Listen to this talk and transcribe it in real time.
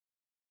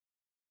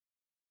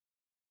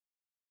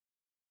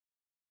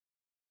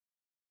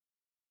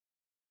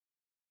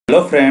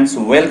Hello friends,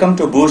 welcome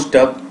to boost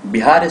up.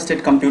 Bihar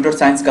state computer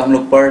science का हम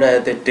लोग पढ़ रहे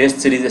थे, टेस्ट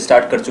सीरीज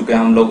स्टार्ट कर चुके हैं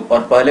हम लोग।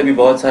 और पहले भी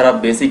बहुत सारा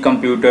बेसिक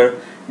कंप्यूटर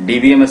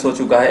डीबीएमएस हो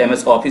चुका है,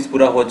 एमएस ऑफिस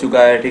पूरा हो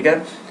चुका है, ठीक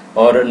है।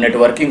 और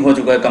नेटवर्किंग हो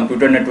चुका है,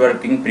 कंप्यूटर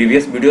नेटवर्किंग।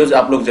 प्रीवियस वीडियोस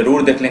आप लोग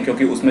जरूर देख लें,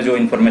 क्योंकि उसमें जो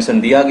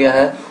इन्फॉर्मेशन दिया गया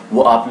है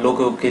वो आप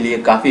लोगों के लिए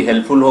काफ़ी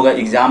हेल्पफुल होगा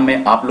एग्जाम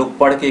में। आप लोग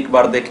पढ़ के एक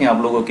बार देखें,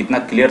 आप लोगों को कितना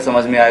क्लियर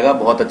समझ में आएगा।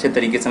 बहुत अच्छे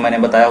तरीके से मैंने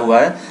बताया हुआ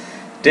है।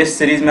 टेस्ट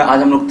सीरीज में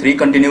आज हम लोग 3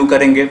 कंटिन्यू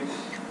करेंगे।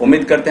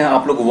 उम्मीद करते हैं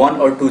आप लोग 1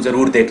 और 2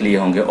 जरूर देख लिए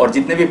होंगे। और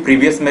जितने भी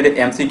प्रीवियस मेरे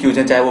एमसीक्यूज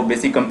हैं, चाहे वो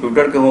बेसिक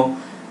कंप्यूटर के हो,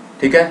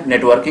 ठीक है,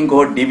 नेटवर्किंग को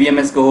हो,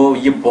 डीबीएमएस को हो,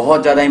 ये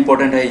बहुत ज़्यादा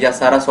इंपॉर्टेंट है। या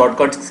सारा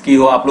शॉर्टकट्स की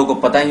हो, आप लोगों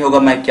को पता ही होगा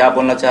मैं क्या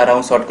बोलना चाह रहा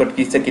हूँ। शॉर्टकट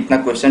की से कितना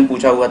क्वेश्चन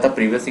पूछा हुआ था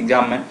प्रीवियस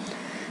एग्जाम में,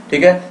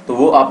 ठीक है। तो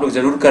वो आप लोग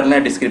जरूर कर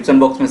लें। डिस्क्रिप्शन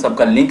बॉक्स में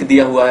सबका लिंक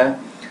दिया हुआ है।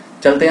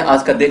 चलते हैं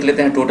आज का देख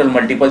लेते हैं टोटल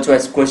मल्टीपल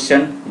चॉइस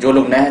क्वेश्चन। जो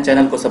लोग नए हैं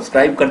चैनल को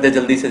सब्सक्राइब कर दें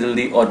जल्दी से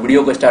जल्दी, और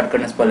वीडियो को स्टार्ट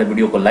करने से पहले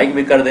वीडियो को लाइक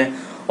भी कर दें।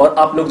 और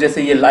आप लोग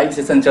जैसे ये लाइव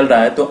सेशन चल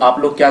रहा है, तो आप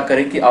लोग क्या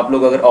करें कि आप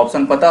लोग अगर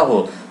ऑप्शन पता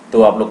हो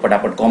तो आप लोग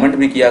फटाफट कमेंट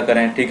भी किया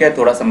करें, ठीक है।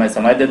 थोड़ा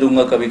समय दे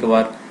दूंगा कभी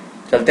कभार।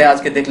 चलते हैं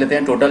आज के देख लेते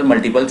हैं टोटल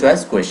मल्टीपल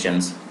चॉइस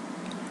क्वेश्चंस।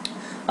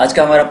 आज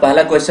का हमारा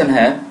पहला क्वेश्चन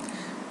है,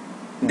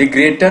 द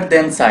ग्रेटर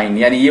देन साइन,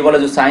 यानी ये वाला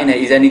जो साइन है,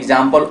 is an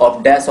example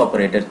of dash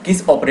operator.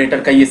 किस ऑपरेटर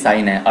का ये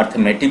साइन है?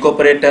 Arithmetic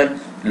operator,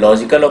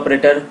 logical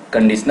operator,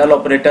 conditional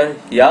operator,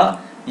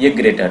 या ये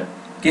ग्रेटर?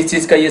 किस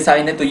चीज का ये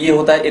साइन है? तो ये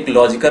होता है एक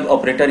लॉजिकल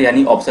ऑपरेटर,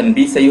 यानी ऑप्शन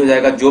बी सही हो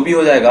जाएगा। जो भी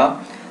हो जाएगा,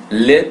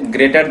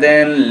 ग्रेटर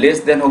देन,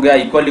 लेस देन हो गया,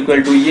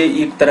 इक्वल टू, ये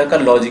एक तरह का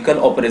लॉजिकल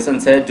ऑपरेशन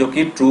है जो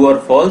कि ट्रू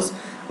और फॉल्स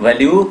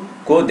वैल्यू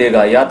को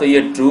देगा। या तो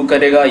ये ट्रू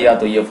करेगा या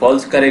तो ये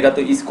फॉल्स करेगा।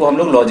 तो इसको हम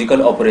लोग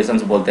लॉजिकल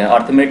ऑपरेशंस बोलते हैं।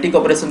 अर्थमेटिक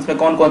ऑपरेशंस में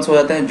कौन कौन से हो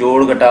जाते हैं?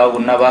 जोड़, घटाव,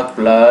 गुणा, भाग,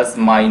 प्लस,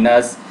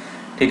 माइनस,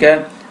 ठीक है,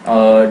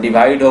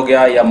 डिवाइड हो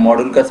गया, या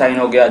मॉड्यूल का साइन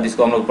हो गया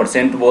जिसको हम लोग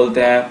परसेंट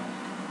बोलते हैं,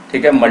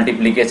 ठीक है,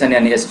 मल्टीप्लीकेशन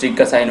यानी एस्ट्रिक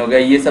का साइन हो गया।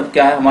 ये सब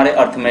क्या है? हमारे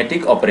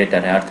अर्थमेटिक ऑपरेटर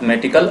है,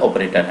 अर्थमेटिकल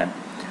ऑपरेटर है।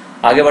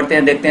 आगे बढ़ते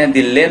हैं, देखते हैं, the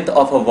length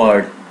of a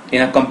word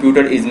in a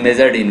computer is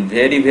measured in.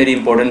 Very very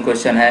important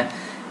question है।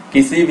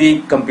 किसी भी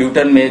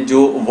कंप्यूटर में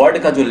जो वर्ड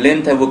का जो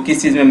लेंथ है वो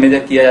किस चीज में मेजर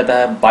किया जाता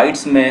है?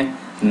 बाइट्स में,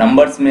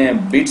 नंबर्स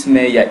में, बिट्स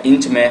में, या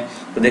इंच में?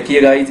 तो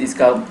देखिएगा,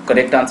 इसका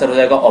करेक्ट आंसर हो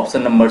जाएगा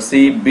ऑप्शन नंबर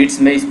सी,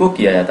 बिट्स में इसको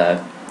किया जाता है।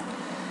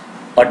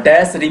 और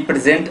dash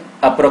represent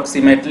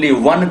approximately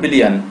 1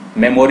 billion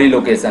memory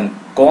location.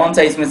 कौन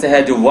सा इसमें से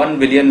है जो 1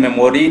 बिलियन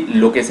मेमोरी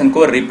लोकेशन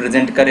को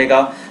रिप्रेजेंट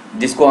करेगा?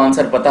 जिसको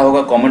आंसर पता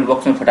होगा कमेंट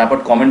बॉक्स में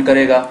फटाफट कमेंट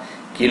करेगा।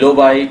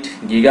 किलोबाइट,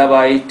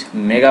 गीगाबाइट,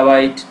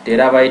 मेगाबाइट,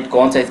 टेराबाइट,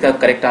 कौन सा इसका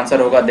करेक्ट आंसर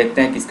होगा?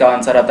 देखते हैं किसका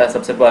आंसर आता है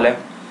सबसे पहले,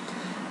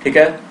 ठीक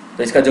है।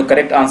 तो इसका जो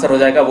करेक्ट आंसर हो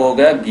जाएगा वो हो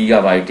गया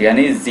गीगाबाइट,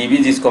 यानी जीबी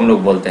जिसको हम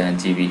लोग बोलते हैं,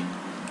 जीबी,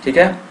 ठीक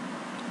है।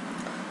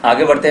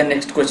 आगे बढ़ते हैं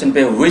नेक्स्ट क्वेश्चन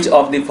पे। Which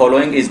of the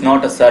following is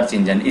not a search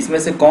engine? इसमें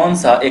से कौन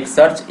सा एक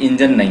सर्च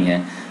इंजन नहीं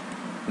है?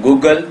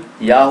 Google,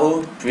 Yahoo,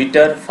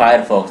 Twitter,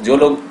 Firefox. जो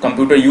लोग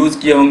कंप्यूटर यूज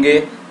किए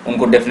होंगे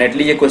उनको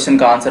डेफिनेटली ये क्वेश्चन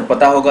का आंसर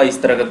पता होगा।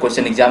 इस तरह का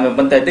क्वेश्चन एग्जाम में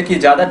बनता है। देखिए,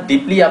 ज्यादा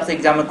डीपली आपसे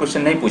एग्जाम में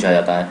क्वेश्चन नहीं पूछा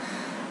जाता है,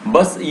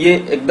 बस ये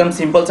एकदम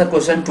सिंपल सा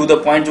क्वेश्चन, टू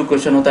द पॉइंट जो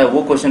क्वेश्चन होता है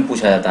वो क्वेश्चन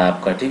पूछा जाता है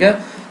आपका, ठीक है।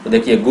 तो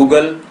देखिए,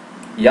 गूगल,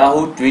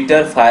 याहू,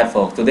 ट्विटर,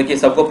 फायरफॉक्स। तो देखिए,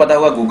 सबको पता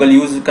होगा गूगल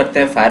यूज करते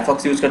हैं,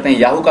 फायरफॉक्स यूज करते हैं,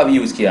 याहू का भी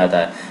यूज किया जाता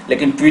है।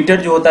 लेकिन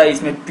ट्विटर जो होता है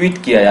इसमें ट्वीट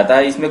किया जाता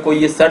है, इसमें कोई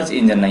ये सर्च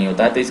इंजन नहीं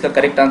होता है। तो इसका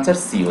करेक्ट आंसर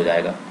सी हो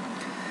जाएगा।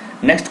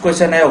 नेक्स्ट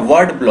क्वेश्चन है,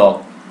 वर्ड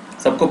ब्लॉग।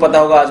 सबको पता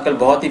होगा आजकल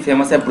बहुत ही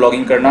फेमस है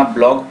ब्लॉगिंग करना,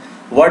 blog.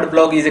 Word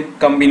blog is a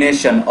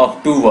combination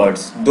of 2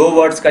 words. 2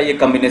 words का ये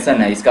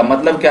कॉम्बिनेशन है। इसका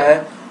मतलब क्या है?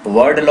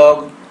 Word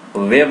log,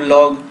 web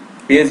log,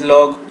 page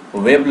log,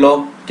 web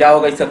log. क्या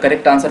होगा इसका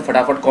करेक्ट आंसर?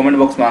 फटाफट कमेंट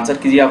बॉक्स में आंसर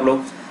कीजिए आप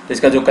लोग। तो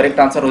इसका जो करेक्ट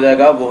आंसर हो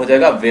जाएगा वो हो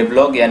जाएगा वेब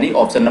लॉग, यानी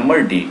option number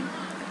D.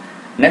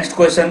 Next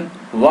question,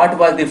 what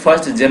was the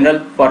first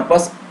general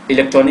purpose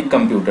electronic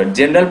computer?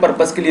 General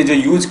purpose के लिए जो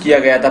यूज किया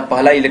गया था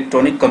पहला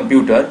इलेक्ट्रॉनिक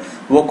कंप्यूटर,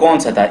 वो कौन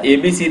सा था?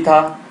 एबीसी था,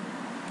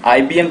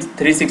 IBM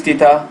 360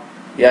 था,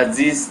 या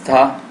जीस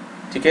था,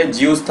 ठीक है,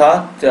 ज्यूस था,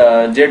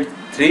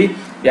 Z3,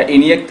 या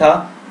इनियक था?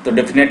 तो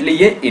डेफिनेटली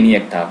ये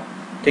इनियक था,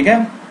 ठीक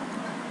है।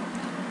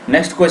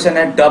 नेक्स्ट क्वेश्चन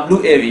है,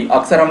 WAV।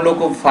 अक्सर हम लोग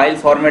को फाइल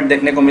फॉर्मेट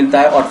देखने को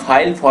मिलता है, और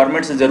फाइल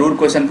फॉर्मेट से जरूर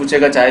क्वेश्चन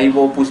पूछेगा, चाहे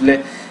वो पूछ ले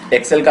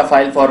एक्सेल का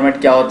फाइल फॉर्मेट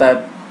क्या होता है,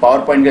 पावर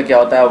पॉइंट का क्या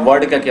होता है,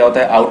 वर्ड का क्या होता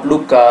है,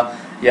 आउटलुक का,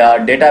 या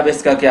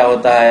डेटाबेस का क्या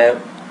होता है,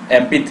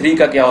 MP3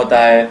 का क्या होता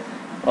है,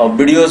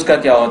 वीडियोस का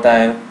क्या होता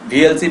है,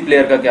 VLC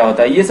प्लेयर का क्या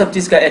होता है, ये सब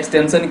चीज का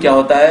एक्सटेंशन क्या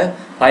होता है,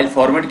 फाइल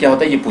फॉर्मेट क्या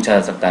होता है, ये पूछा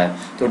जा सकता है।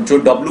 तो जो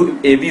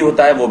WAV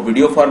होता है वो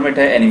वीडियो फॉर्मेट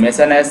है,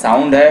 एनिमेशन है,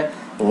 साउंड है,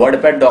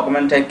 वर्डपैड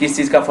डॉक्यूमेंट है। किस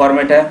चीज का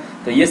फॉर्मेट है?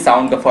 तो ये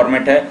साउंड का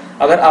फॉर्मेट है।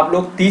 अगर आप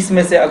लोग 30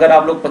 में से अगर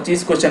आप लोग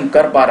 25 क्वेश्चन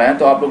कर पा रहे हैं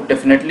तो आप लोग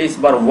डेफिनेटली इस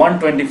बार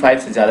 125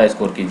 से ज्यादा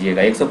स्कोर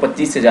कीजिएगा,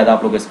 125 से ज्यादा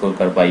आप लोग स्कोर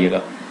कर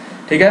पाइएगा,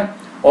 ठीक है।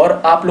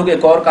 और आप लोग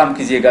एक और काम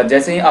कीजिएगा,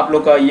 जैसे ही आप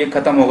लोग का ये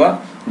खत्म होगा,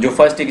 जो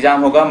फर्स्ट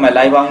एग्जाम होगा, मैं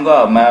लाइव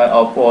आऊंगा, मैं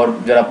और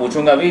जरा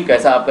पूछूंगा भी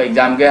कैसा आपका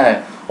एग्जाम गया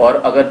है। और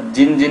अगर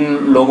जिन जिन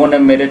लोगों ने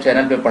मेरे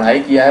चैनल पे पढ़ाई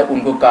किया है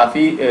उनको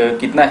काफी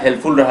कितना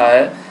हेल्पफुल रहा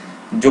है,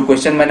 जो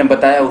क्वेश्चन मैंने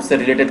बताया उससे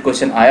रिलेटेड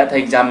क्वेश्चन आया था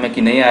एग्जाम में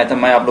कि नहीं आया था,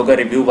 मैं आप लोग का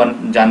रिव्यू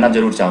जानना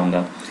जरूर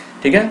चाहूंगा,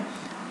 ठीक है।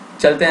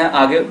 चलते हैं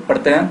आगे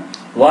पढ़ते हैं।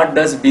 What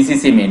does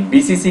BCC mean?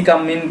 BCC का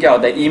मीन क्या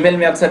होता है? ईमेल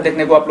में अक्सर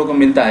देखने को आप लोगों को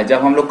मिलता है,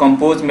 जब हम लोग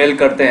कंपोज मेल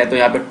करते हैं तो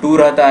यहाँ पे टू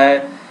रहता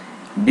है,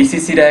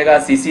 बीसीसी रहेगा,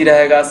 सीसी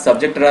रहेगा,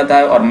 सब्जेक्ट रहता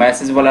है और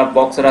मैसेज वाला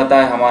बॉक्स रहता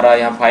है हमारा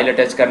यहाँ फाइल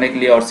अटैच करने के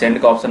लिए, और सेंड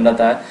का ऑप्शन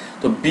रहता है।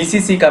 तो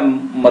बीसीसी का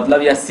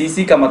मतलब या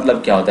सीसी का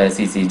मतलब क्या होता है?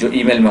 सीसी जो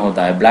ईमेल में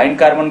होता है, blind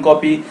carbon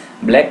copy,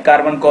 black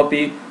carbon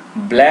copy,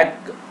 black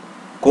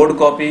code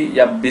copy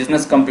या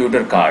बिजनेस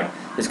कंप्यूटर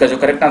कार्ड। इसका जो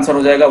करेक्ट आंसर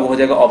हो जाएगा वो हो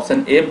जाएगा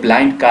option A,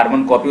 blind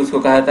carbon copy उसको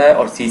कहा जाता है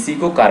और सीसी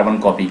को कार्बन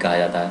कॉपी कहा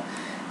जाता है।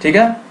 ठीक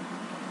है,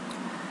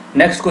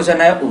 नेक्स्ट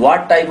क्वेश्चन है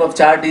what type of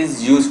chart is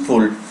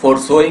useful for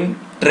showing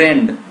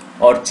trend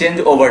और चेंज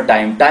ओवर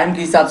टाइम? टाइम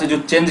के हिसाब से जो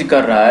चेंज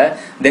कर रहा है,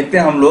 देखते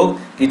हैं हम लोग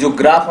कि जो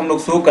ग्राफ हम लोग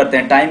शो करते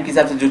हैं टाइम के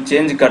हिसाब से जो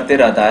चेंज करते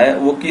रहता है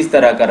वो किस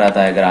तरह का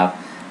रहता है ग्राफ?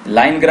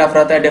 लाइन ग्राफ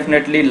रहता है,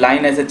 डेफिनेटली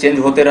लाइन ऐसे चेंज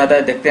होते रहता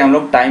है, देखते हैं हम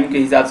लोग टाइम के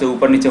हिसाब से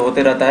ऊपर नीचे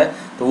होते रहता है,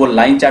 तो वो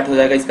लाइन चार्ट हो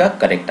जाएगा इसका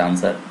करेक्ट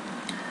आंसर।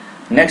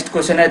 नेक्स्ट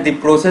क्वेश्चन है the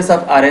process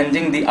of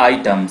arranging the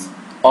items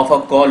of a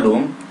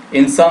column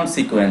in some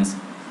sequence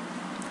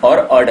और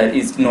ऑर्डर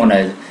इज नोन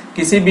एज।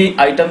 किसी भी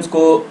आइटम्स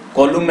को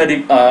कॉलम में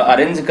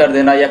अरेंज कर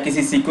देना या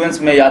किसी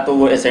सीक्वेंस में, या तो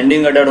वो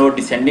असेंडिंग ऑर्डर हो,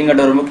 डिसेंडिंग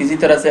ऑर्डर हो, किसी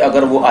तरह से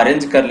अगर वो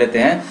अरेंज कर लेते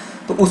हैं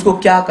तो उसको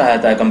क्या कहा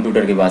जाता है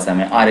कंप्यूटर की भाषा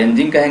में?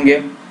 अरेंजिंग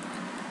कहेंगे,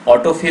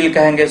 ऑटोफिल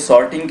कहेंगे,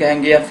 सॉर्टिंग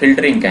कहेंगे या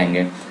फिल्टरिंग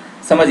कहेंगे।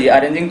 समझिए,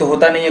 अरेंजिंग तो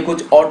होता नहीं है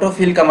कुछ।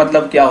 ऑटोफिल का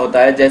मतलब क्या होता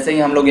है? जैसे ही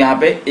हम लोग यहाँ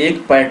पे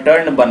एक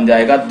पैटर्न बन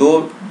जाएगा,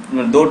 दो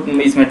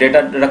इसमें डेटा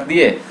रख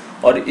दिए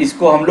और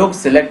इसको हम लोग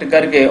सिलेक्ट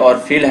करके और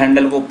फिल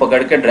हैंडल को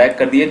पकड़ के ड्रैग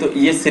कर दिए तो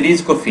ये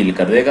सीरीज को फिल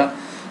कर देगा।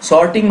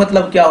 सॉर्टिंग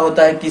मतलब क्या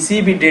होता है?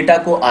 किसी भी डेटा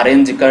को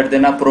अरेंज कर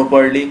देना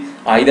प्रॉपर्ली,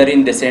 आइदर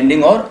इन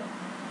डिसेंडिंग और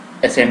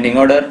असेंडिंग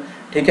ऑर्डर।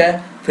 ठीक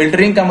है,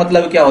 फिल्टरिंग का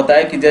मतलब क्या होता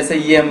है कि जैसे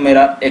ये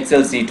मेरा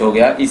एक्सेल सीट हो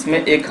गया, इसमें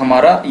एक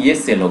हमारा ये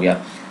सेल हो गया,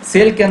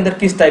 सेल के अंदर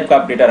किस टाइप का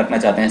आप डेटा रखना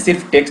चाहते हैं?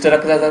 सिर्फ टेक्स्ट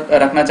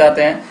रखना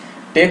चाहते हैं,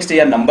 टेक्स्ट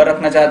या नंबर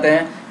रखना चाहते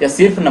हैं, या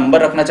सिर्फ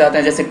नंबर रखना चाहते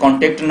हैं? जैसे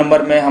कॉन्टेक्ट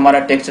नंबर में हमारा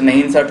टेक्स्ट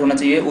नहीं इंसर्ट होना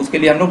चाहिए, उसके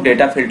लिए हम लोग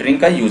डेटा फिल्टरिंग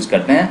का यूज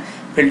करते हैं,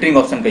 फिल्टरिंग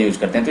ऑप्शन का यूज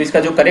करते हैं। तो इसका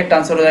जो करेक्ट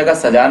आंसर हो जाएगा,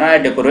 सजाना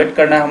है, डेकोरेट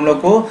करना है, हम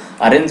लोग को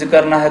अरेंज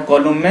करना है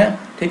कॉलम में,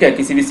 ठीक है,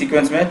 किसी भी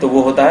सीक्वेंस में, तो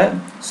वो होता है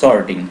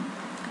सॉर्टिंग।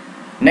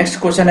 नेक्स्ट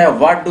क्वेश्चन है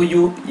व्हाट डू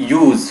यू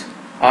यूज?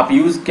 आप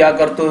यूज क्या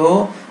करते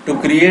हो to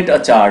create a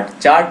chart?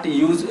 Chart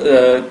use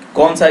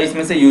कौन सा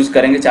इसमें से यूज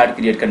करेंगे चार्ट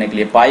क्रिएट करने के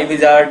लिए? पाई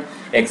wizard,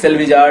 Excel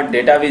wizard,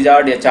 data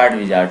wizard या चार्ट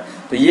विजार्ड?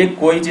 तो ये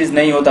कोई चीज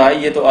नहीं होता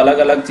है, ये तो अलग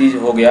अलग चीज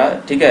हो गया।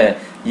 ठीक है,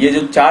 ये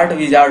जो चार्ट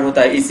विजार्ड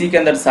होता है इसी के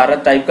अंदर सारा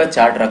टाइप का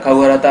चार्ट रखा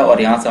हुआ रहता है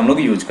और यहाँ से हम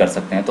लोग यूज कर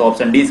सकते हैं। तो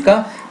ऑप्शन डी इसका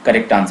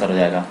करेक्ट आंसर हो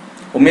जाएगा।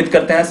 उम्मीद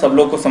करते हैं सब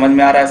लोग को समझ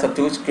में आ रहा है सब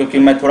कुछ, क्योंकि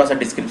मैं थोड़ा सा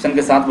डिस्क्रिप्शन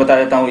के साथ बता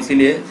देता हूँ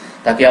इसीलिए,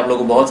 ताकि आप लोगों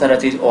को बहुत सारा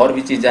चीज और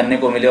भी चीज जानने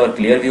को मिले और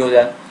क्लियर भी हो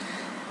जाए।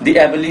 The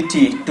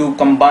ability to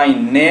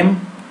combine name,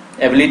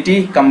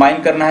 ability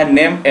combine करना है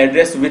name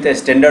address with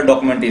standard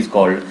document is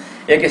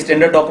called. एक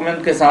स्टैंडर्ड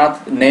डॉक्यूमेंट के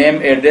साथ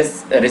नेम,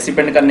 एड्रेस,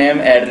 रेसिपिएंट का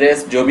नेम,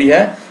 एड्रेस जो भी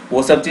है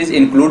वो सब चीज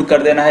इंक्लूड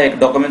कर देना है एक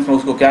डॉक्यूमेंट्स में,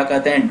 उसको क्या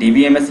कहते हैं?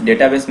 डीबीएमएस,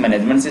 डेटाबेस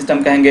मैनेजमेंट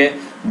सिस्टम कहेंगे,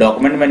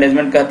 डॉक्यूमेंट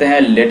मैनेजमेंट कहते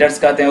हैं, लेटर्स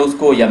कहते हैं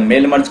उसको, या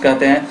मेल मर्ज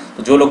कहते हैं।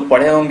 तो जो लोग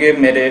पढ़े होंगे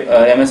मेरे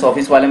एमएस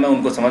ऑफिस वाले में,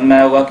 उनको समझ में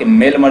आया होगा कि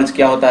मेल मर्ज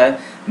क्या होता है।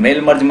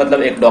 मेल मर्ज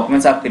मतलब एक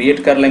डॉक्यूमेंट्स आप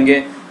क्रिएट कर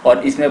लेंगे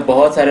और इसमें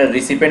बहुत सारे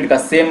रिसिपेंट का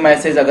सेम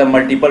मैसेज अगर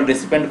मल्टीपल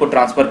रिसिपेंट को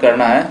ट्रांसफर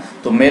करना है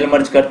तो मेल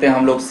मर्ज करते हैं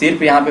हम लोग।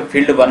 सिर्फ यहाँ पे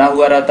फील्ड बना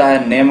हुआ रहता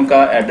है नेम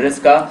का, एड्रेस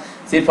का,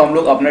 सिर्फ हम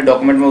लोग अपने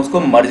डॉक्यूमेंट में उसको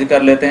मर्ज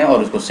कर लेते हैं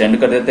और उसको सेंड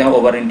कर देते हैं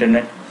ओवर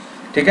इंटरनेट।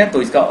 ठीक है,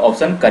 तो इसका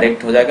ऑप्शन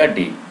करेक्ट हो जाएगा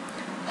D.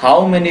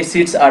 How many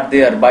seats are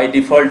there by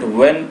default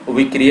when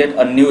we create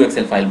a new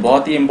Excel file?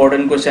 बहुत ही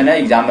इंपॉर्टेंट क्वेश्चन है,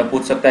 एग्जाम में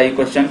पूछ सकता है ये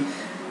क्वेश्चन।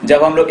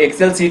 जब हम लोग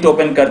एक्सेल सीट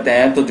ओपन करते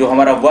हैं तो जो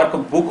हमारा वर्क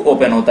बुक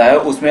ओपन होता है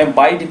उसमें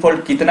बाय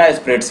डिफॉल्ट कितना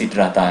स्प्रेड सीट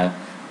रहता है?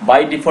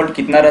 बाय डिफॉल्ट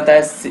कितना रहता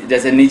है?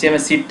 जैसे नीचे में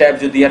सीट टैब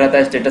जो दिया रहता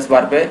है स्टेटस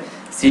बार पे,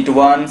 सीट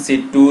 1,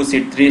 सीट 2,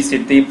 सीट 3,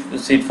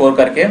 सीट 4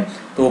 करके,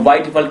 तो बाय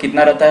डिफॉल्ट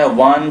कितना रहता है?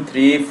 1,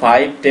 3,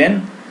 5,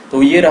 10,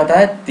 तो ये रहता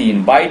है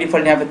 3। बाय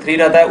डिफॉल्ट यहाँ पे 3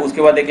 रहता है।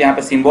 उसके बाद एक यहाँ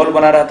पे सिंबल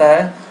बना रहता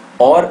है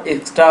और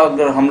एक्स्ट्रा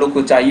अगर हम लोग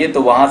को चाहिए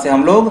तो वहां से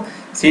हम लोग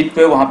सीट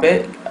पे, वहां पे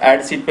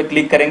ऐड सीट पे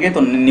क्लिक करेंगे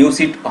तो न्यू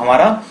सीट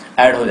हमारा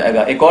ऐड हो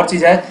जाएगा। एक और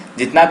चीज है,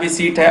 जितना भी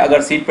सीट है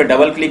अगर सीट पे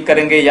डबल क्लिक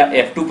करेंगे या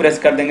F2 प्रेस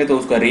कर देंगे तो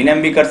उसको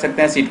रीनेम भी कर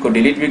सकते हैं, सीट को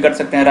डिलीट भी कर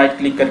सकते हैं राइट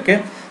क्लिक करके।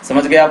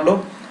 समझ गए आप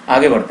लोग?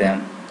 आगे बढ़ते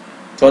हैं।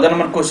 14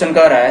 नंबर क्वेश्चन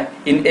कह रहा है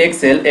इन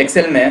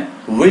एक्सेल में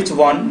which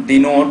one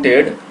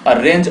denoted a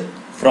range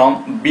from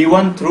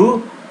B1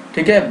 through,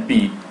 ठीक है,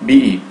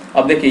 BE।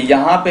 अब देखिए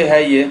यहाँ पे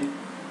है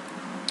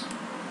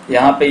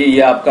यहाँ पे ये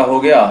आपका हो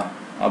गया।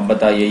 अब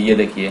बताइए, ये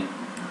देखिए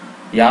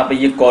यहाँ पे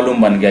ये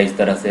कॉलम बन गया इस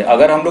तरह से।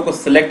 अगर हम लोग को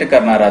सिलेक्ट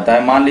करना रहता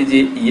है, मान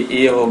लीजिए ये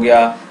A हो गया,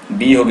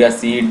 B हो गया,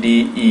 C, D,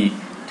 E,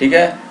 ठीक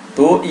है,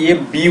 तो ये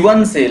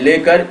B1 से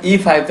लेकर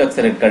E5 तक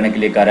सेलेक्ट करने के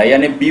लिए कह रहा है।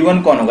 यानी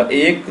B1 कौन होगा?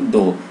 1,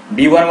 2,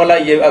 B1 वाला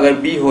ये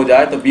अगर B हो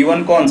जाए तो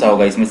B1 कौन सा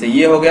होगा? इसमें से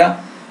ये हो गया।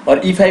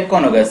 और E5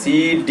 कौन होगा? C,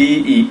 D,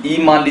 E। E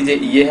मान लीजिए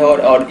ये है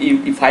और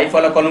E5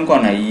 वाला कॉलम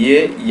कौन है?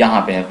 ये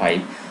यहाँ पे है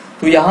 5।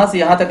 तो यहाँ से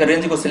यहाँ तक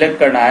रेंज को सिलेक्ट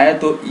करना है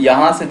तो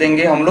यहाँ से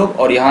देंगे हम लोग,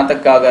 और यहाँ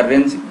तक का अगर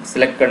रेंज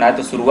सिलेक्ट करना है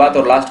तो शुरुआत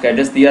और लास्ट का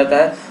एड्रेस दिया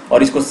जाता है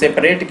और इसको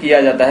सेपरेट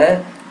किया जाता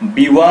है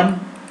B1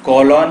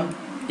 कॉलन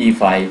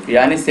E5,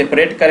 यानी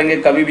सेपरेट करेंगे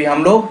कभी भी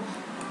हम लोग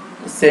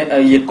से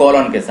ये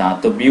कॉलन के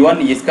साथ, तो B1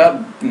 इसका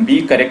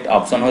B करेक्ट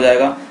ऑप्शन हो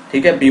जाएगा,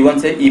 ठीक है। B1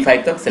 से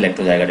E5 तक सिलेक्ट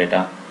हो जाएगा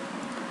डेटा।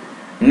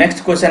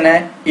 नेक्स्ट क्वेश्चन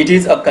है, it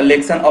is a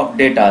collection of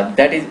data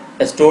that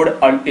is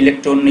stored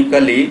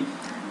electronically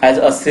as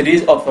a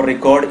series of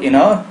record in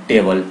a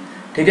table,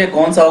 ठीक है।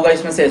 कौन सा होगा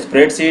इसमें से,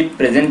 स्प्रेडशीट,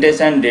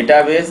 प्रेजेंटेशन,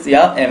 डेटाबेस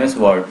या MS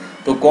वर्ड,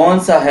 तो कौन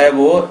सा है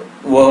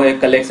वो एक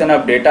कलेक्शन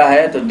ऑफ डेटा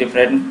है, तो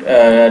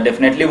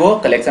डेफिनेटली वो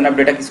कलेक्शन ऑफ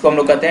डेटा किसको हम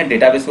लोग कहते हैं,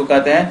 डेटाबेस को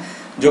कहते हैं,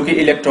 जो कि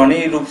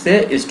इलेक्ट्रॉनिक रूप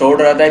से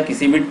स्टोर्ड रहता है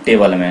किसी भी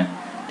टेबल में,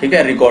 ठीक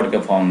है, रिकॉर्ड के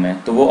फॉर्म में,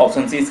 तो वो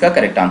ऑप्शन सी इसका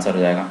करेक्ट आंसर हो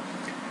जाएगा।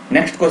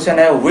 नेक्स्ट क्वेश्चन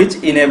है,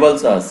 विच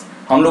इनेबल्स अस,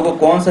 हम लोग को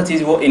कौन सा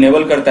चीज वो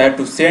इनेबल करता है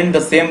to send the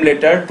same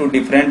letter to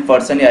different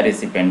person या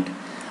रेसिपेंट।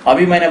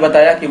 अभी मैंने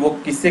बताया कि वो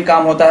किससे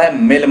काम होता है,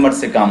 मेल मर्ज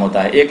से काम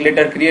होता है। एक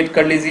लेटर क्रिएट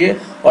कर लीजिए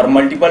और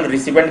मल्टीपल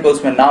रिसिपेंट को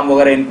उसमें नाम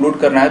वगैरह इंक्लूड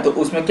करना है, तो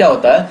उसमें क्या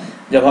होता है,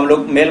 जब हम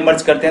लोग मेल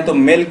मर्ज करते हैं तो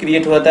मेल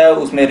क्रिएट हो जाता है,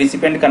 उसमें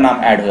रिसिपेंट का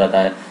नाम ऐड हो जाता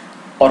है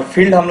और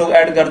फील्ड हम लोग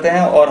ऐड करते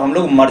हैं और हम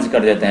लोग मर्ज कर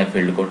देते हैं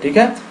फील्ड को, ठीक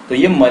है। तो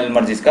ये मेल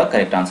मर्ज इसका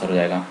करेक्ट आंसर हो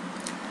जाएगा।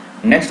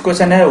 नेक्स्ट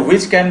क्वेश्चन है,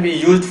 which can be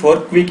used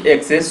for quick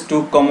access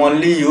to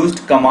commonly used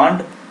command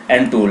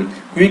and tool.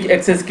 Quick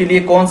access के लिए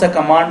कौन सा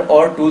कमांड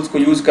और टूल्स को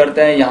यूज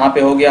करते हैं, यहाँ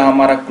पे हो गया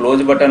हमारा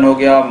क्लोज बटन, हो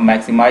गया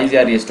मैक्सिमाइज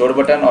या रिस्टोर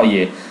बटन, और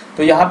ये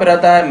तो यहाँ पे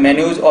रहता है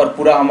मेन्यूज और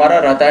पूरा हमारा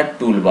रहता है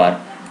टूल बार,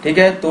 ठीक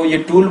है। तो ये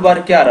टूल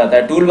बार क्या रहता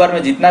है, टूल बार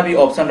में जितना भी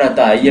ऑप्शन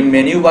रहता है ये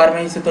मेन्यू बार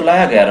में ही से तो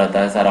लाया गया रहता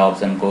है सारा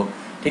ऑप्शन को,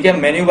 ठीक है।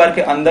 मेन्यू बार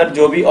के अंदर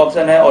जो भी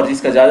ऑप्शन है और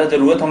जिसका ज्यादा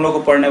जरूरत हम लोग को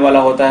पड़ने वाला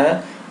होता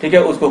है, ठीक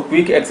है, उसको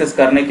क्विक एक्सेस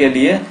करने के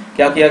लिए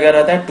क्या किया गया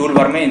रहता है, टूल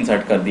बार में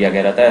इंसर्ट कर दिया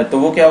गया रहता है। तो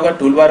वो क्या होगा,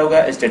 टूल बार हो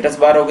गया, स्टेटस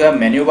बार हो गया,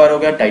 मेन्यू बार हो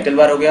गया, टाइटल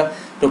बार हो गया।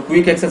 तो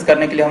क्विक एक्सेस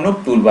करने के लिए हम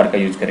लोग टूल बार का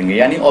यूज करेंगे,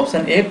 यानी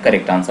ऑप्शन ए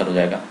करेक्ट आंसर हो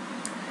जाएगा।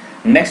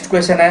 नेक्स्ट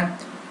क्वेश्चन है,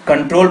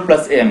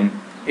 Ctrl+M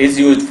is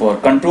used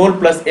for,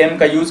 Ctrl+M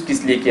का यूज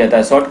किस लिए किया जाता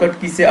है, शॉर्टकट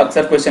की से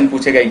अक्सर क्वेश्चन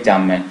पूछेगा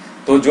एग्जाम में।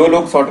 तो जो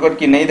लोग शॉर्टकट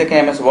की नहीं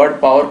देखे MS वर्ड,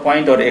 पावर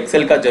पॉइंट और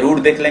एक्सेल का जरूर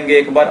देख लेंगे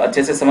एक बार,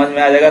 अच्छे से समझ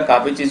में आ जाएगा,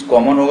 काफी चीज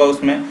कॉमन होगा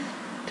उसमें,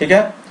 ठीक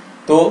है।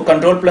 तो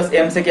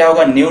Ctrl+M से क्या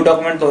होगा, न्यू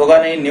डॉक्यूमेंट तो होगा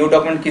नहीं, न्यू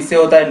डॉक्यूमेंट किससे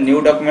होता है, न्यू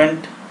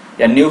डॉक्यूमेंट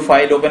या न्यू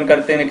फाइल ओपन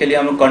करने के लिए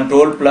हम लोग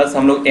Ctrl+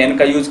 हम लोग N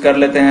का यूज कर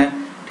लेते हैं,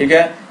 ठीक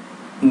है,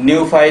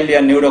 न्यू फाइल या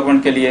न्यू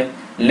डॉक्यूमेंट के लिए।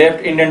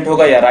 लेफ्ट इंडेंट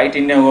होगा या राइट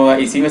इंडेंट होगा,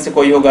 इसी में से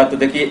कोई होगा। तो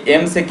देखिए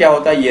M से क्या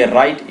होता है, ये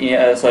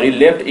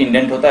लेफ्ट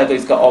इंडेंट होता है, तो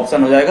इसका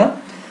ऑप्शन हो जाएगा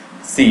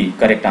C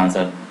करेक्ट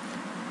आंसर।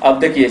 अब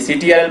देखिए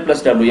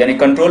Ctrl+W यानी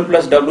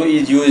Ctrl+W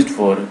इज यूज्ड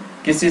फॉर,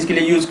 किस चीज के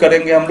लिए यूज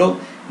करेंगे हम लोग,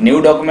 new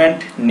document,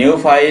 new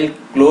file,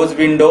 close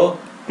window,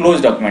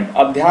 close document.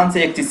 अब ध्यान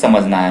से एक चीज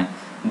समझना है,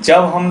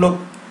 जब हम लोग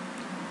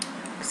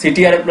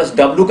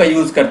Ctrl+W का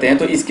यूज करते हैं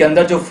तो इसके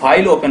अंदर जो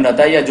फाइल ओपन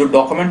रहता है या जो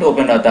डॉक्यूमेंट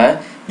ओपन रहता है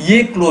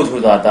ये क्लोज हो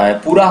जाता है,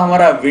 पूरा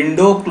हमारा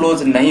विंडो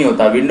क्लोज नहीं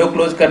होता। विंडो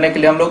क्लोज करने के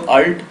लिए हम लोग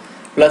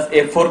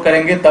Alt+F4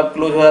 करेंगे तब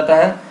क्लोज हो जाता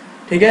है,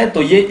 ठीक है।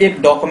 तो ये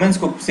एक डॉक्यूमेंट्स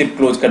को सिर्फ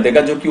क्लोज कर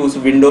देगा जो कि उस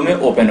विंडो में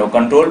ओपन हो।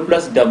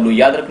 Ctrl+W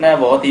याद रखना है,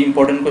 बहुत ही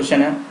इंपॉर्टेंट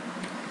क्वेश्चन है।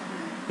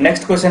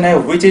 नेक्स्ट क्वेश्चन है,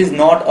 which is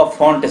not a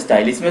font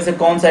style, इसमें से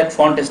कौन सा एक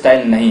फॉन्ट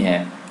स्टाइल नहीं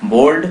है,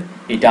 बोल्ड,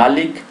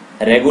 इटालिक,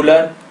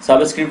 रेगुलर,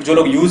 सबस्क्रिप्ट। जो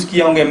लोग यूज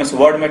किए होंगे MS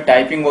वर्ड में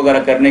टाइपिंग वगैरह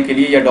करने के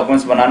लिए या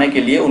डॉक्यूमेंट्स बनाने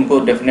के लिए उनको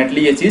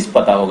डेफिनेटली ये चीज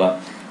पता होगा।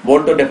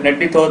 बोल्ड तो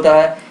डेफिनेटली तो होता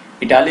है,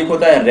 इटालिक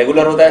होता है,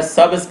 रेगुलर होता है,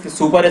 सब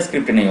सुपर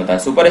स्क्रिप्ट नहीं होता है।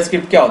 सुपर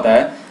स्क्रिप्ट क्या होता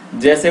है,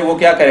 जैसे वो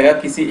क्या करेगा,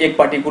 किसी एक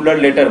पर्टिकुलर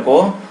लेटर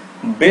को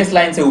बेस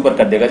लाइन से ऊपर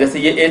कर देगा, जैसे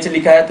ये H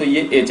लिखा है तो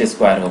ये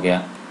H² हो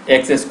गया,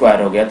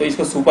 X² हो गया, तो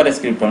इसको सुपर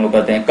स्क्रिप्ट हम लोग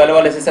कहते हैं। कल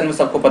वाले सेशन में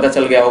सबको पता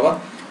चल गया होगा।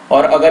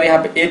 और अगर यहाँ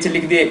पे H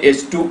लिख दिए,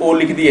 H2O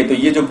लिख दिए, तो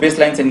ये जो बेस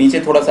लाइन से नीचे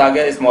थोड़ा सा आ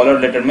गया स्मॉलर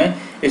लेटर में,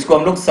 इसको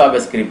हम लोग सब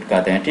स्क्रिप्ट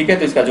कहते हैं, ठीक है।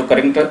 तो इसका जो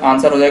करेक्ट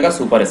आंसर हो जाएगा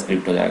सुपर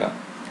स्क्रिप्ट हो जाएगा।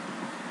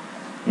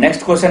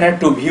 नेक्स्ट क्वेश्चन है,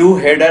 to view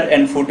header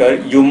and footer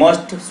you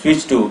must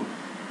switch to.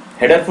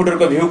 Header footer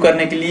को व्यू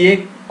करने के लिए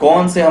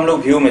कौन से हम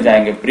लोग व्यू में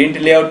जाएंगे, print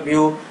layout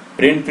view,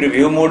 print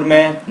preview mode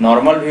में,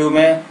 नॉर्मल व्यू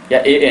में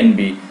या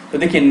ANB। तो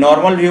देखिए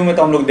नॉर्मल व्यू में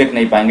तो हम लोग देख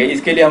नहीं पाएंगे,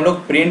 इसके लिए हम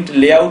लोग प्रिंट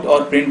लेआउट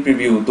और प्रिंट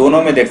प्रीव्यू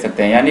दोनों में देख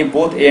सकते हैं, यानी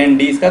बोथ A and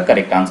D इसका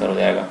करेक्ट आंसर हो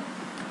जाएगा।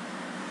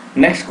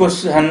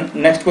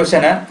 नेक्स्ट क्वेश्चन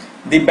है,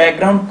 द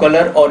बैकग्राउंड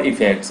कलर और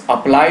effects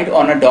applied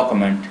on a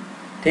document,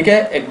 ठीक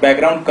है। एक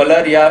बैकग्राउंड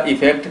कलर या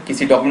इफेक्ट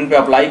किसी डॉक्यूमेंट पे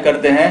अप्लाई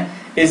करते हैं,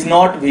 इज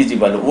नॉट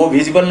विजिबल, वो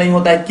विजिबल नहीं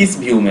होता है किस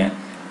व्यू में,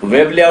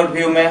 वेब लेआउट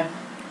व्यू में,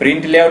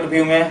 प्रिंट लेआउट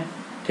व्यू में,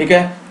 ठीक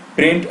है,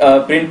 प्रिंट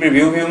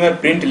प्रीव्यू व्यू में,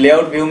 प्रिंट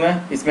लेआउट व्यू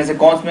में, इसमें से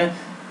कौन में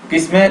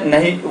किसमें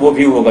नहीं वो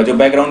व्यू होगा जो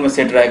बैकग्राउंड में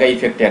सेट रहेगा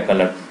इफेक्ट या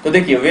कलर। तो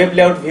देखिए वेब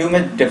लेआउट व्यू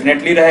में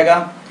डेफिनेटली रहेगा।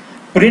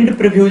 प्रिंट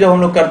प्रीव्यू जब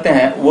हम लोग करते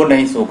हैं वो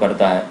नहीं शो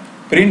करता है,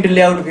 प्रिंट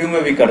लेआउट व्यू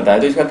में भी करता है,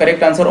 तो इसका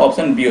करेक्ट आंसर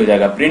ऑप्शन बी हो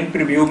जाएगा। प्रिंट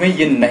प्रीव्यू में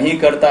ये नहीं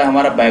करता है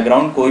हमारा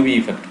बैकग्राउंड कोई भी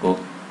इफेक्ट को।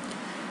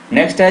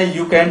 नेक्स्ट है,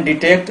 you can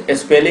detect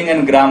spelling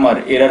and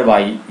grammar error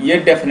by, ये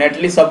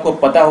डेफिनेटली सबको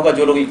पता होगा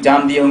जो लोग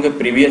एग्जाम दिए होंगे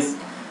प्रीवियस,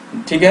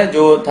 ठीक है,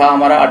 जो था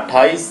हमारा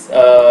 28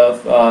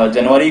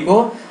 जनवरी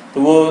को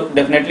तो वो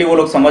डेफिनेटली वो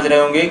लोग समझ रहे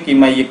होंगे कि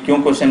मैं ये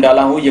क्यों क्वेश्चन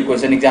डाला हूँ। ये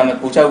क्वेश्चन एग्जाम में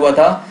पूछा हुआ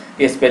था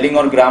कि स्पेलिंग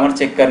और ग्रामर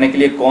चेक करने के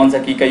लिए कौन सा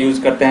की का यूज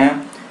करते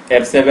हैं।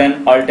 F7,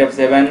 Alt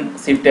F7,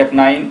 Shift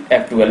F9,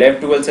 F12।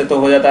 F12 से तो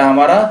हो जाता है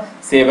हमारा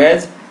सेव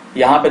एज।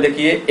 यहाँ पे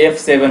देखिए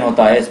F7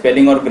 होता है,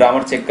 स्पेलिंग और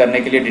ग्रामर चेक करने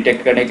के लिए,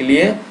 डिटेक्ट करने के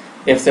लिए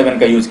F7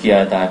 का यूज किया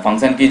जाता है।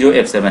 फंक्शन की जो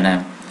F7 है,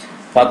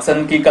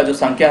 फंक्शन की का जो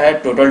संख्या है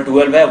टोटल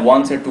 12 है,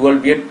 1 से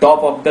 12 ये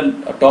टॉप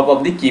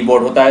ऑफ द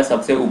कीबोर्ड होता है,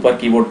 सबसे ऊपर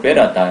कीबोर्ड पे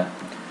रहता है।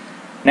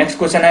 नेक्स्ट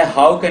क्वेश्चन है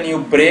how can you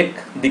break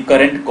the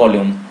current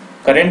column.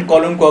 Current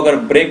column को अगर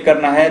ब्रेक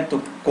करना है तो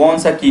कौन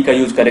सा की का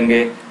यूज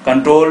करेंगे।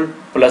 Control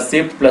plus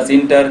shift plus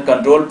inter,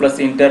 control plus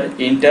inter,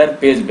 inter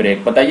page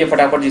break. बताइए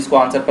फटाफट जिसको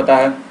आंसर पता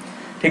है।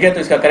 ठीक है, तो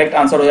इसका करेक्ट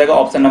आंसर हो जाएगा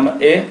option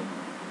number A,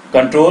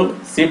 control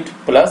shift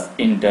plus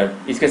inter.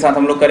 इसके साथ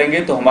हम लोग करेंगे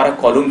तो हमारा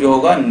कॉलम जो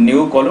होगा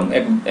न्यू कॉलम,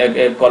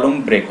 एक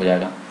कॉलम ब्रेक हो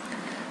जाएगा।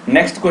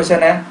 नेक्स्ट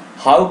क्वेश्चन है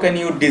how can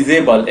you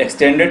disable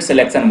extended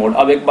selection mode.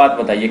 अब एक बात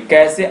बताइए,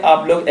 कैसे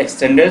आप लोग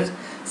एक्सटेंडेड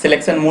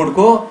सिलेक्शन मोड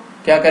को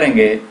क्या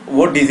करेंगे,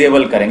 वो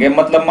डिजेबल करेंगे।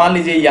 मतलब मान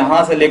लीजिए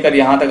यहां से लेकर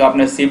यहां तक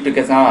आपने शिफ्ट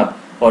के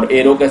साथ और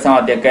एरो के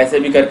साथ या कैसे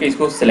भी करके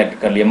इसको सिलेक्ट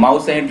कर लिए,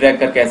 माउस से ही ड्रैग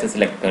करके ऐसे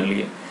सिलेक्ट कर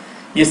लिए।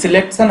 ये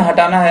सिलेक्शन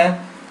हटाना है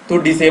तो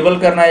डिसेबल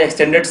करना है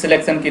एक्सटेंडेड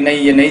सिलेक्शन की, नहीं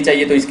ये नहीं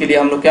चाहिए। तो इसके लिए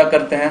हम लोग क्या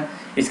करते हैं,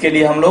 इसके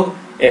लिए हम लोग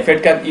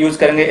F8 का यूज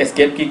करेंगे,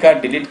 एस्केप की का,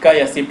 डिलीट का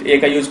या शिफ्ट ए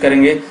का यूज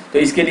करेंगे। तो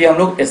इसके लिए हम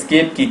लोग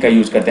एस्केप की का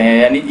यूज करते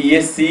हैं, यानी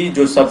ESC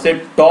जो सबसे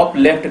टॉप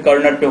लेफ्ट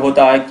कॉर्नर पे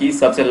होता है की,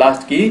 सबसे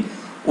लास्ट की,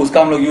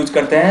 उसका हम लोग यूज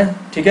करते हैं।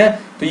 ठीक है,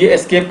 तो ये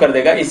एस्केप कर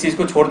देगा, इस चीज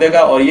को छोड़ देगा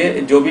और ये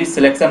जो भी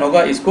सिलेक्शन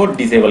होगा इसको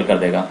डिसेबल कर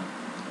देगा।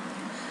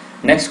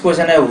 नेक्स्ट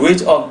क्वेश्चन है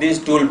which of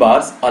this tool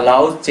bars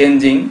allows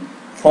changing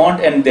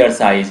font and their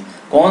size.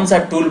 कौन सा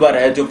टूल बार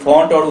है जो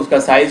फॉन्ट और उसका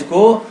साइज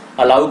को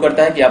अलाउ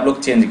करता है कि आप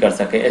लोग चेंज कर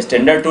सके।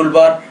 Standard tool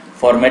bar,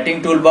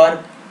 formatting tool bar,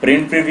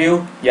 print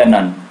preview या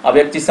नन। अब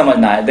एक चीज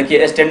समझना है,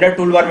 देखिए स्टैंडर्ड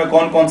टूल बार में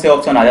कौन कौन से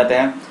ऑप्शन आ जाते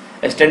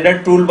हैं।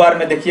 स्टैंडर्ड टूल बार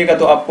में देखिएगा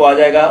तो आपको आ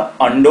जाएगा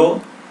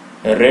अंडो,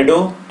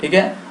 रेडो, ठीक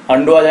है,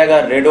 अंडो आ जाएगा,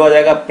 रेडो आ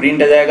जाएगा,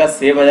 प्रिंट आ जाएगा,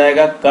 सेव आ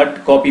जाएगा,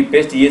 कट, कॉपी,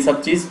 पेस्ट, ये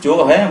सब चीज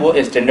जो है वो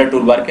स्टैंडर्ड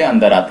टूल बार के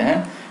अंदर आते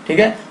हैं। ठीक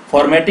है,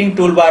 फॉर्मेटिंग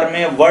टूल बार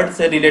में वर्ड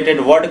से रिलेटेड,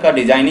 वर्ड का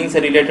डिजाइनिंग से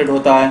रिलेटेड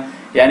होता है,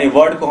 यानी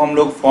वर्ड को हम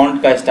लोग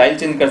फॉन्ट का स्टाइल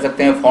चेंज कर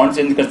सकते हैं, फॉन्ट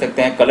चेंज कर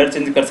सकते हैं, कलर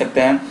चेंज कर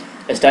सकते हैं,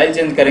 स्टाइल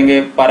चेंज करेंगे,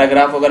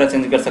 पैराग्राफ वगैरह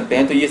चेंज कर सकते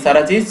हैं। तो ये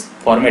सारा चीज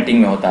फॉर्मेटिंग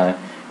में होता है।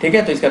 ठीक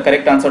है, तो इसका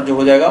करेक्ट आंसर जो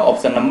हो जाएगा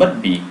option number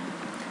B.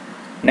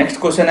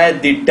 Next question है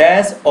द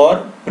डैश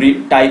और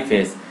टाइप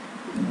फेस।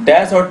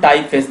 डैश और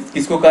टाइप फेस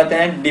किसको कहते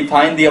हैं।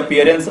 Define the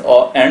appearance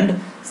and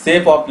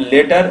shape of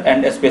letter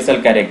and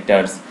special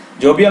characters.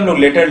 जो भी हम लोग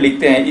लेटर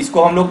लिखते हैं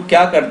इसको हम लोग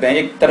क्या करते हैं,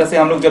 एक तरह से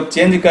हम लोग जब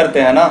चेंज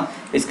करते हैं ना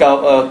इसका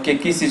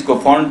किस चीज को,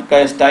 फॉन्ट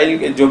का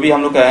स्टाइल जो भी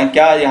हम लोग कहें,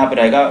 क्या यहाँ पे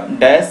रहेगा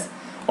डैश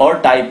और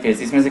टाइप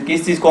फेस, इसमें से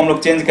किस चीज को हम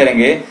लोग चेंज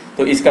करेंगे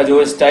तो इसका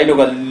जो स्टाइल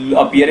होगा,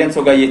 अपीयरेंस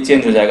होगा, ये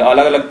चेंज हो जाएगा,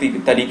 अलग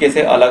अलग तरीके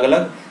से अलग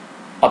अलग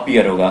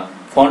अपीयर होगा।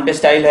 फॉन्ट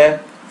स्टाइल है,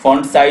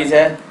 फॉन्ट साइज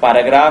है,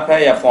 पैराग्राफ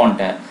है या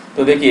फॉन्ट है।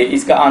 तो देखिए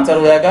इसका आंसर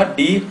हो जाएगा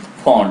डी,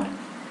 फॉन्ट।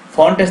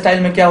 फॉन्ट स्टाइल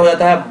में क्या हो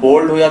जाता है,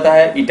 बोल्ड हो जाता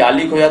है,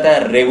 इटालिक हो जाता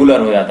है, रेगुलर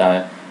हो जाता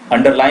है,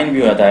 अंडरलाइन भी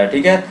हो जाता है।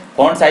 ठीक है,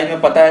 फॉन्ट साइज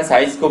में पता है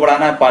साइज को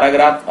बढ़ाना है,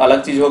 पैराग्राफ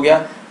अलग चीज हो गया।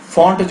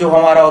 फॉन्ट जो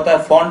हमारा होता है,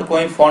 फॉन्ट को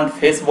ही फॉन्ट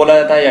फेस बोला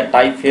जाता है या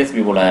टाइप फेस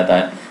भी बोला जाता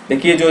है।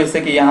 देखिए जो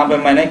इससे कि यहाँ पे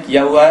मैंने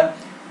किया हुआ है,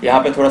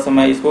 यहाँ पे थोड़ा सा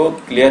मैं इसको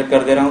क्लियर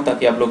कर दे रहा हूँ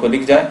ताकि आप लोग को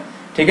दिख जाए।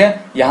 ठीक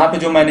है, यहाँ पे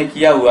जो मैंने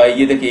किया हुआ है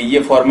ये देखिए, ये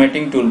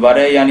फॉर्मेटिंग टूल बार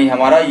है, यानी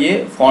हमारा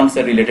ये फॉन्ट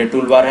से रिलेटेड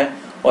टूल बार है।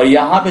 और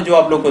यहाँ पे जो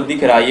आप लोग को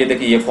दिख रहा है ये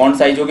देखिए, ये फॉन्ट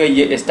साइज हो गया,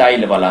 ये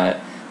स्टाइल वाला है।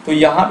 तो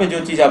यहाँ पे जो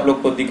चीज आप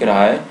लोग को दिख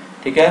रहा है,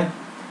 ठीक है,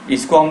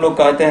 इसको हम लोग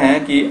कहते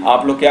हैं कि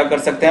आप लोग क्या कर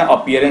सकते हैं,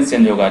 अपीयरेंस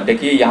चेंज होगा।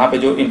 देखिए यहाँ पे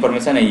जो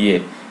इन्फॉर्मेशन है,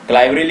 ये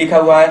लाइब्रेरी लिखा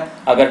हुआ है,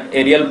 अगर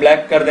एरियल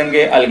ब्लैक कर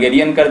देंगे,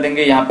 अल्गेरियन कर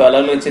देंगे, यहाँ पे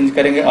अलग अलग चेंज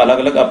करेंगे, अलग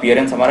अलग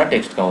अपीयरेंस हमारा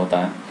टेक्स्ट का होता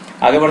है।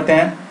 आगे बढ़ते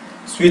हैं।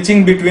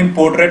 Switching between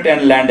portrait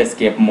and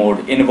landscape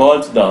mode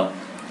involves the.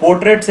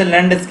 Portrait से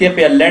लैंडस्केप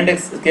या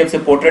लैंडस्केप से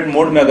पोर्ट्रेट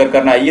मोड में अगर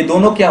करना है, ये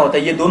दोनों क्या होता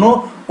है, ये दोनों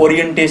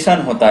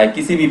ओरिएंटेशन होता है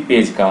किसी भी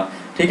पेज का।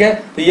 ठीक है,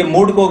 तो ये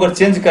मोड को अगर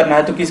चेंज करना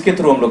है तो किसके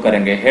थ्रू हम लोग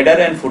करेंगे, हेडर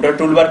एंड फुटर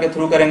टूलबार के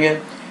थ्रू करेंगे,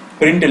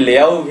 प्रिंट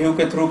लेआउट व्यू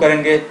के थ्रू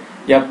करेंगे,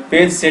 या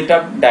पेज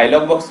सेटअप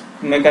डायलॉग बॉक्स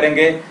में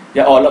करेंगे,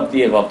 या ऑल ऑफ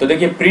दी अबव। तो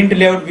देखिए प्रिंट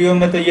लेआउट व्यू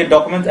में तो ये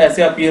डॉक्यूमेंट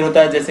ऐसे अपीयर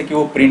होता है जैसे कि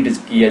वो प्रिंट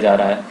किया जा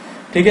रहा है।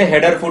 ठीक है,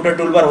 हेडर फुटर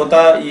टूलबार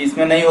होता है,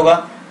 इसमें नहीं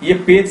होगा, ये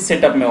पेज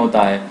सेटअप में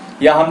होता है।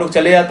 या हम लोग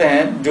चले जाते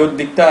हैं, जो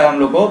दिखता है हम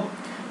लोग को,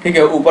 ठीक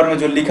है, ऊपर में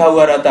जो लिखा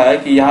हुआ रहता है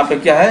कि यहाँ पे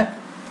क्या है,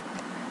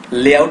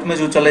 लेआउट में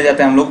जो चले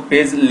जाते हैं हम लोग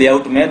पेज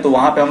लेआउट में, तो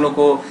वहां पे हम लोग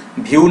को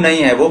व्यू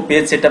नहीं है, वो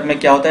पेज सेटअप में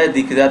क्या होता है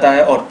दिख जाता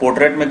है। और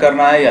पोर्ट्रेट में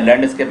करना है या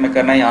लैंडस्केप में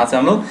करना है, यहाँ से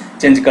हम लोग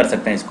चेंज कर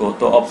सकते हैं इसको।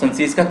 तो ऑप्शन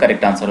सी इसका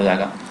करेक्ट आंसर हो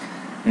जाएगा।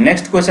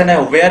 नेक्स्ट क्वेश्चन है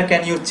where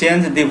can you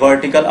change the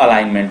vertical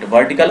alignment.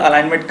 Vertical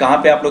alignment कहाँ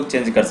पे आप लोग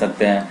चेंज कर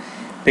सकते हैं,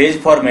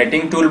 पेज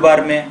फॉर्मेटिंग टूल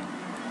बार में,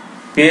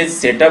 पेज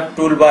सेटअप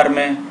टूल बार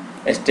में,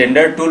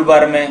 स्टैंडर्ड टूल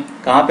बार में,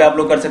 कहाँ पे आप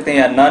लोग कर सकते हैं,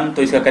 या नन।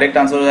 तो इसका करेक्ट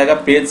आंसर हो जाएगा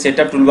पेज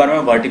सेटअप टूल बार में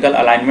वर्टिकल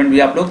अलाइनमेंट भी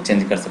आप लोग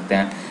चेंज कर सकते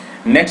हैं।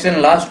 नेक्स्ट एंड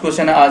लास्ट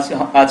क्वेश्चन है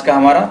आज का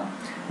हमारा,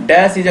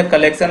 dash is a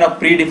collection of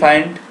pre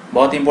defined.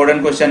 बहुत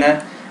इंपॉर्टेंट क्वेश्चन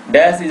है।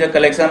 Dash is a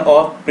collection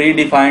of pre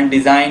defined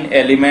design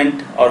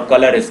element और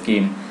कलर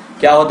स्कीम।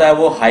 क्या होता है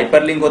वो?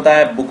 हाइपरलिंक होता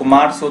है,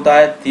 बुकमार्क्स होता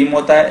है, थीम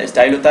होता है,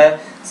 स्टाइल होता है।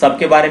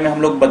 सबके बारे में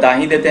हम लोग बता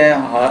ही देते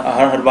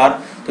हैं हर बार।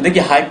 तो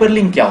देखिए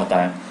हाइपरलिंक क्या होता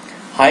है।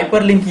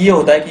 हाइपरलिंक ये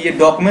होता है कि ये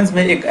डॉक्यूमेंट्स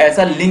में एक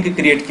ऐसा लिंक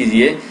क्रिएट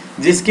कीजिए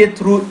जिसके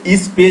थ्रू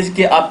इस पेज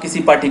के आप किसी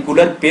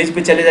पर्टिकुलर पेज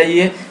पे चले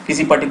जाइए,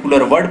 किसी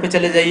पर्टिकुलर वर्ड पे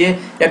चले जाइए,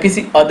 या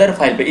किसी अदर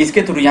फाइल पे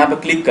इसके थ्रू यहाँ पे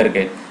क्लिक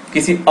करके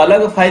किसी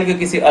अलग फाइल के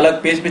किसी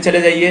अलग पेज पे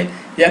चले जाइए,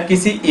 या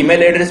किसी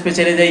ईमेल एड्रेस पे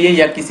चले जाइए,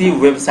 या किसी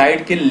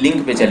वेबसाइट के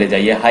लिंक पे चले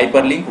जाइए।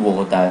 हाइपरलिंक वो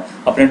होता है,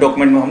 अपने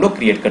डॉक्यूमेंट में हम लोग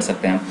क्रिएट कर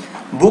सकते हैं।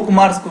 बुक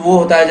मार्क्स वो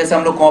होता है जैसे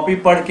हम लोग कॉपी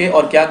पढ़ के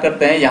और क्या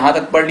करते हैं, यहाँ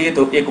तक पढ़ लिए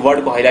तो एक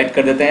वर्ड को हाईलाइट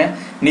कर देते हैं,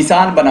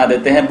 निशान बना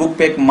देते हैं, बुक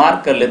पे एक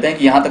मार्क कर लेते हैं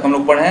कि यहाँ तक हम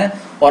लोग पढ़े हैं,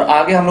 और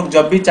आगे हम लोग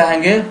जब भी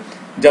चाहेंगे,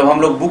 जब हम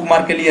लोग बुक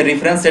मार्क के लिए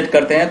रेफरेंस सेट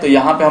करते हैं तो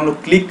यहाँ पे हम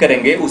लोग क्लिक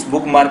करेंगे, उस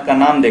बुक मार्क का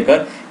नाम देकर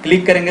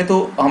क्लिक करेंगे तो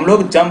हम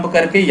लोग जंप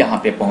करके यहाँ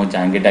पे पहुंच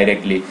जाएंगे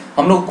डायरेक्टली,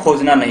 हम लोग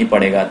खोजना नहीं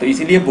पड़ेगा। तो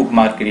इसीलिए बुक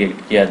मार्क क्रिएट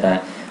किया जाता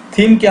है।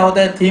 थीम क्या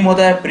होता है? थीम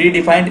होता है प्री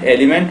डिफाइंड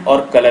एलिमेंट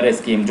और कलर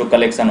स्कीम, जो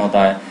कलेक्शन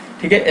होता है,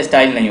 ठीक है,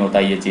 स्टाइल नहीं होता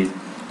ये चीज।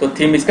 तो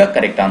थीम इसका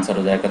करेक्ट आंसर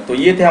हो जाएगा। तो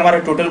ये थे हमारे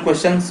टोटल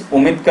क्वेश्चंस।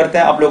 उम्मीद करते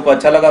हैं आप लोग को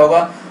अच्छा लगा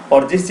होगा,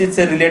 और जिस चीज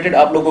से रिलेटेड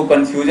आप लोग को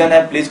कंफ्यूजन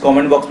है प्लीज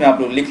कमेंट बॉक्स में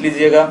आप लोग लिख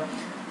लीजिएगा,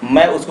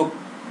 मैं उसको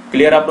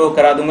क्लियर आप लोग को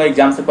करा दूंगा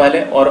एग्जाम से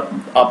पहले। और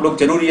आप लोग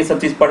जरूर ये सब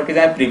चीज पढ़ के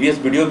जाएं, प्रीवियस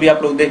वीडियो भी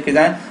आप लोग देख के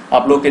जाएं,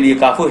 आप लोग के लिए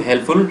काफी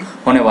हेल्पफुल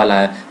होने वाला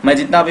है। मैं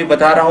जितना भी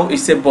बता रहा हूँ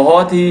इससे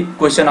बहुत ही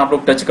क्वेश्चन आप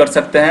लोग टच कर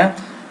सकते हैं,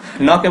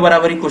 न के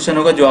बराबर ही क्वेश्चन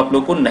होगा जो आप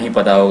लोग को नहीं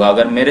पता होगा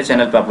अगर मेरे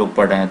चैनल पे आप लोग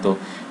पढ़ रहे हैं तो।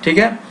 ठीक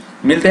है,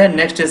 मिलते हैं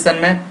नेक्स्ट सेशन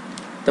में।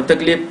 तब तक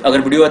के लिए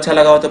अगर वीडियो अच्छा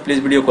लगा हो तो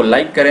प्लीज वीडियो को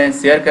लाइक करें,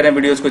 शेयर करें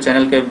वीडियोस को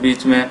चैनल के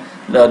बीच में,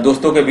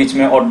 दोस्तों के बीच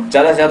में, और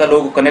ज्यादा से ज्यादा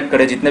लोगों को कनेक्ट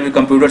करें, जितने भी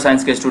कंप्यूटर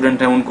साइंस के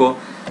स्टूडेंट हैं उनको।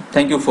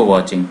 Thank you for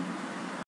watching.